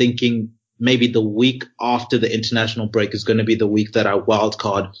then I'm thinking maybe the week after the international break is going to be the week that I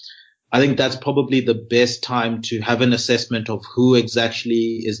wildcard. I think that's probably the best time to have an assessment of who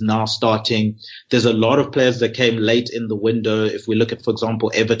exactly is now starting. There's a lot of players that came late in the window. If we look at, for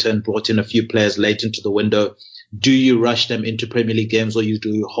example, Everton brought in a few players late into the window. Do you rush them into Premier League games, or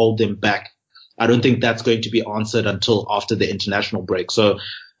do you hold them back? I don't think that's going to be answered until after the international break. So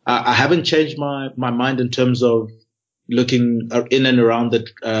I haven't changed my mind in terms of looking in and around the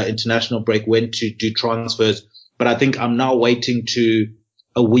international break when to do transfers. But I think I'm now waiting to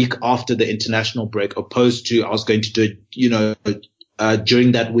a week after the international break, opposed to I was going to do it,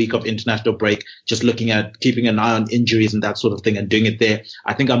 during that week of international break, just looking at keeping an eye on injuries and that sort of thing and doing it there.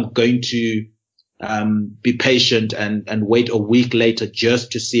 I think I'm going to be patient and wait a week later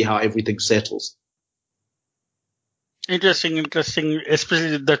just to see how everything settles. Interesting,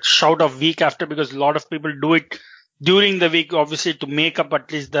 especially that shout of week after, because a lot of people do it during the week, obviously to make up at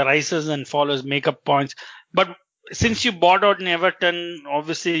least the rises and falls, make up points. But since you bought out in Everton,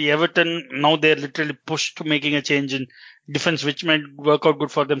 obviously Everton, now they're literally pushed to making a change in defense, which might work out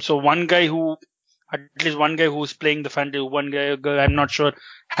good for them. So at least one guy who's playing the fantasy, one guy I'm not sure,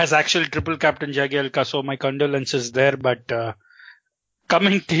 has actually triple captain Jagielka. So my condolences there. But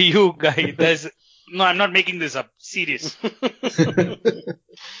coming to you, Guy, no, I'm not making this up. Serious.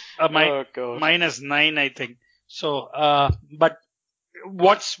 -9, I think. So, but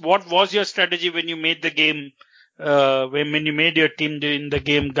what was your strategy when you made the game? When you made your team in the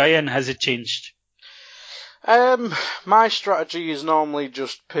game, Guy, and has it changed? My strategy is normally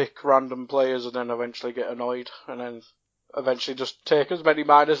just pick random players and then eventually get annoyed and then eventually just take as many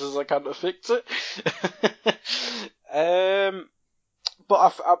minuses as I can to fix it.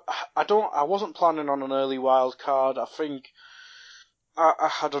 But I wasn't planning on an early wild card. I think I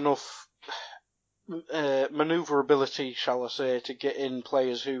had enough manoeuvrability, shall I say, to get in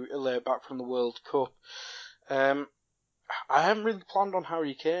players who are late back from the World Cup. I haven't really planned on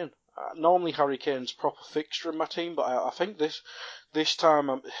Harry Kane. Normally Harry Kane's proper fixture in my team, but I think this time,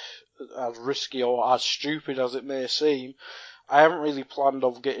 as risky or as stupid as it may seem, I haven't really planned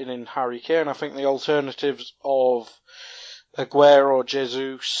on getting in Harry Kane. I think the alternatives of Aguero,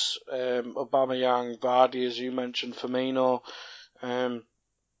 Jesus, Aubameyang, Vardy, as you mentioned, Firmino,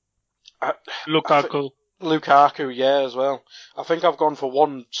 Lukaku, yeah, as well. I think I've gone for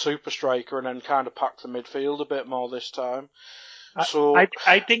one super striker and then kind of packed the midfield a bit more this time. So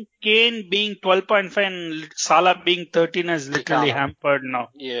I think Kane being 12.5 and Salah being 13 has literally hampered now.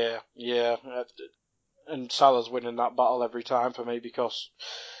 Yeah. And Salah's winning that battle every time for me because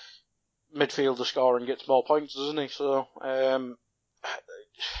midfielder scoring gets more points, doesn't he? So I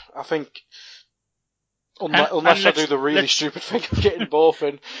think unless I do the really stupid thing of getting both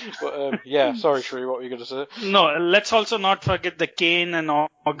in. But yeah, sorry, Shree, what were you going to say? No, let's also not forget the Kane and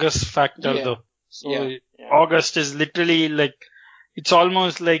August factor though. So August is literally like, it's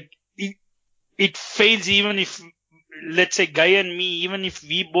almost like it fails even if, let's say, Guy and me, even if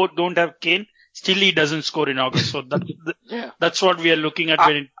we both don't have Kane, still he doesn't score in August. So that's what we are looking at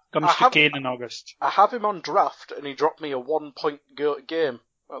when it comes to Kane in August. I have him on draft and he dropped me a 1 point game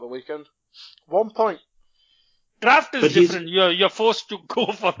at the weekend. 1 point. Draft is different. You're forced to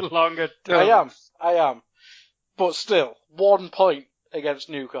go for the longer term. I am. But still, 1 point against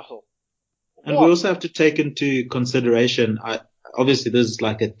Newcastle. And we also have to take into consideration, obviously this is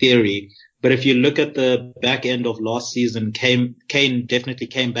like a theory, but if you look at the back end of last season, Kane definitely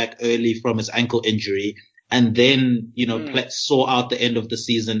came back early from his ankle injury and then, saw out the end of the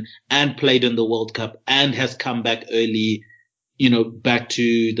season and played in the World Cup and has come back early, back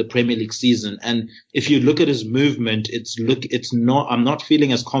to the Premier League season. And if you look at his movement, I'm not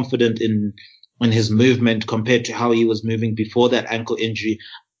feeling as confident in his movement compared to how he was moving before that ankle injury.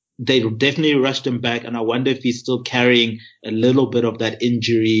 They definitely rushed him back, and I wonder if he's still carrying a little bit of that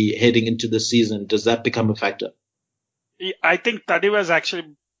injury heading into the season. Does that become a factor? I think Tadiv has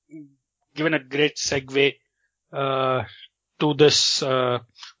actually given a great segue to this.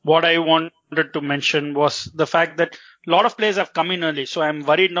 What I wanted to mention was the fact that a lot of players have come in early. So I'm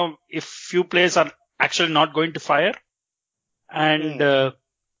worried now if few players are actually not going to fire. And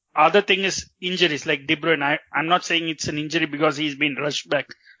other thing is injuries like De Bruyne. I'm not saying it's an injury because he's been rushed back,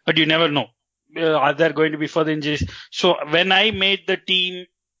 but you never know. Are there going to be further injuries? So when I made the team,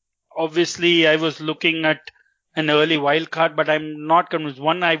 obviously I was looking at an early wild card, but I'm not convinced.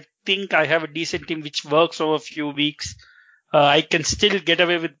 One, I think I have a decent team which works over a few weeks. I can still get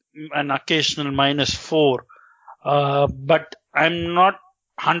away with an occasional -4. But I'm not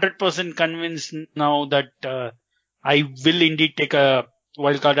 100% convinced now that I will indeed take a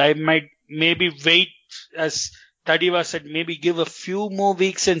wild card. I might maybe wait, as Tadiva said, maybe give a few more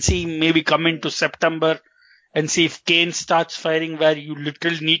weeks and see, maybe come into September and see if Kane starts firing, where you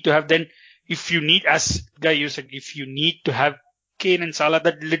literally need to have. Then if you need, as Guy you said, if you need to have Kane and Salah,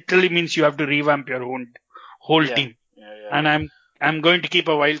 that literally means you have to revamp your whole team. And I'm going to keep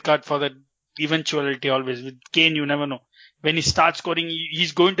a wild card for that eventuality always. With Kane, you never know. When he starts scoring,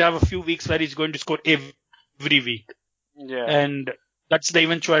 he's going to have a few weeks where he's going to score every week. Yeah. And that's the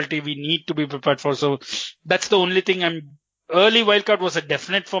eventuality we need to be prepared for. So that's the only thing. Early wildcard was a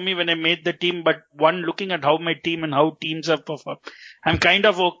definite for me when I made the team, but one, looking at how my team and how teams have performed, I'm kind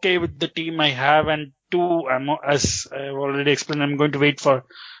of okay with the team I have. And two, as I've already explained, I'm going to wait for a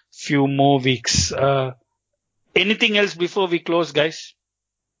few more weeks. Anything else before we close, guys?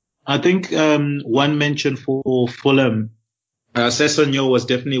 I think one mention for Fulham, Sessegnon was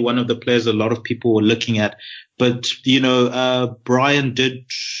definitely one of the players a lot of people were looking at. But, Brian did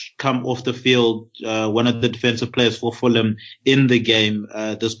come off the field, one of the defensive players for Fulham in the game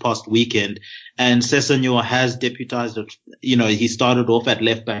this past weekend. And Sessegnon has deputized, he started off at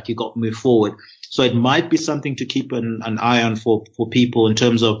left back, he got moved forward. So it might be something to keep an eye on for people in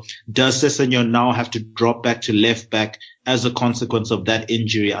terms of, does Sessegnon now have to drop back to left back as a consequence of that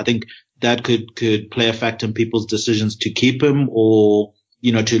injury? I think that could play a factor in people's decisions to keep him, or,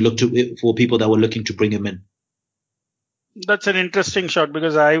 to look for people that were looking to bring him in. That's an interesting shot,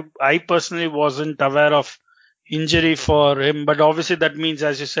 because I personally wasn't aware of injury for him, but obviously that means,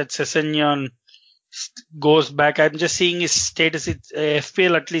 as you said, Sessegnon goes back. I'm just seeing his status.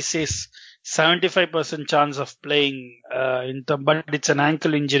 FPL at least says 75% chance of playing, but it's an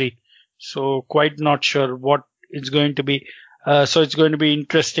ankle injury. So quite not sure what it's going to be. So it's going to be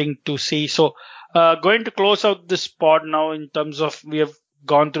interesting to see. So, going to close out this pod now in terms of, we have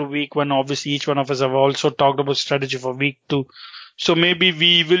gone through week 1. Obviously, each one of us have also talked about strategy for week 2. So maybe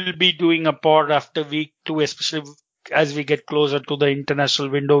we will be doing a pod after week 2, especially as we get closer to the international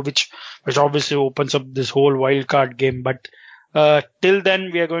window, which obviously opens up this whole wild card game. But, till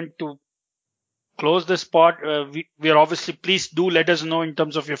then, we are going to close this pod. We are obviously, please do let us know in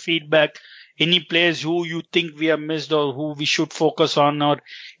terms of your feedback. Any players who you think we have missed or who we should focus on, or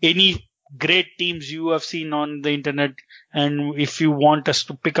any great teams you have seen on the internet. And if you want us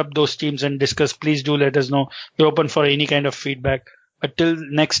to pick up those teams and discuss, please do let us know. We're open for any kind of feedback. But till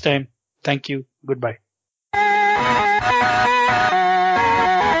next time, thank you. Goodbye.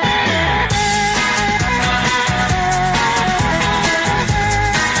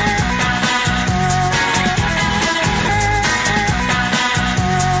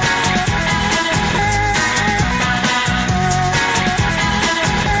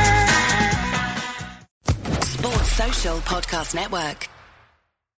 Podcast Network.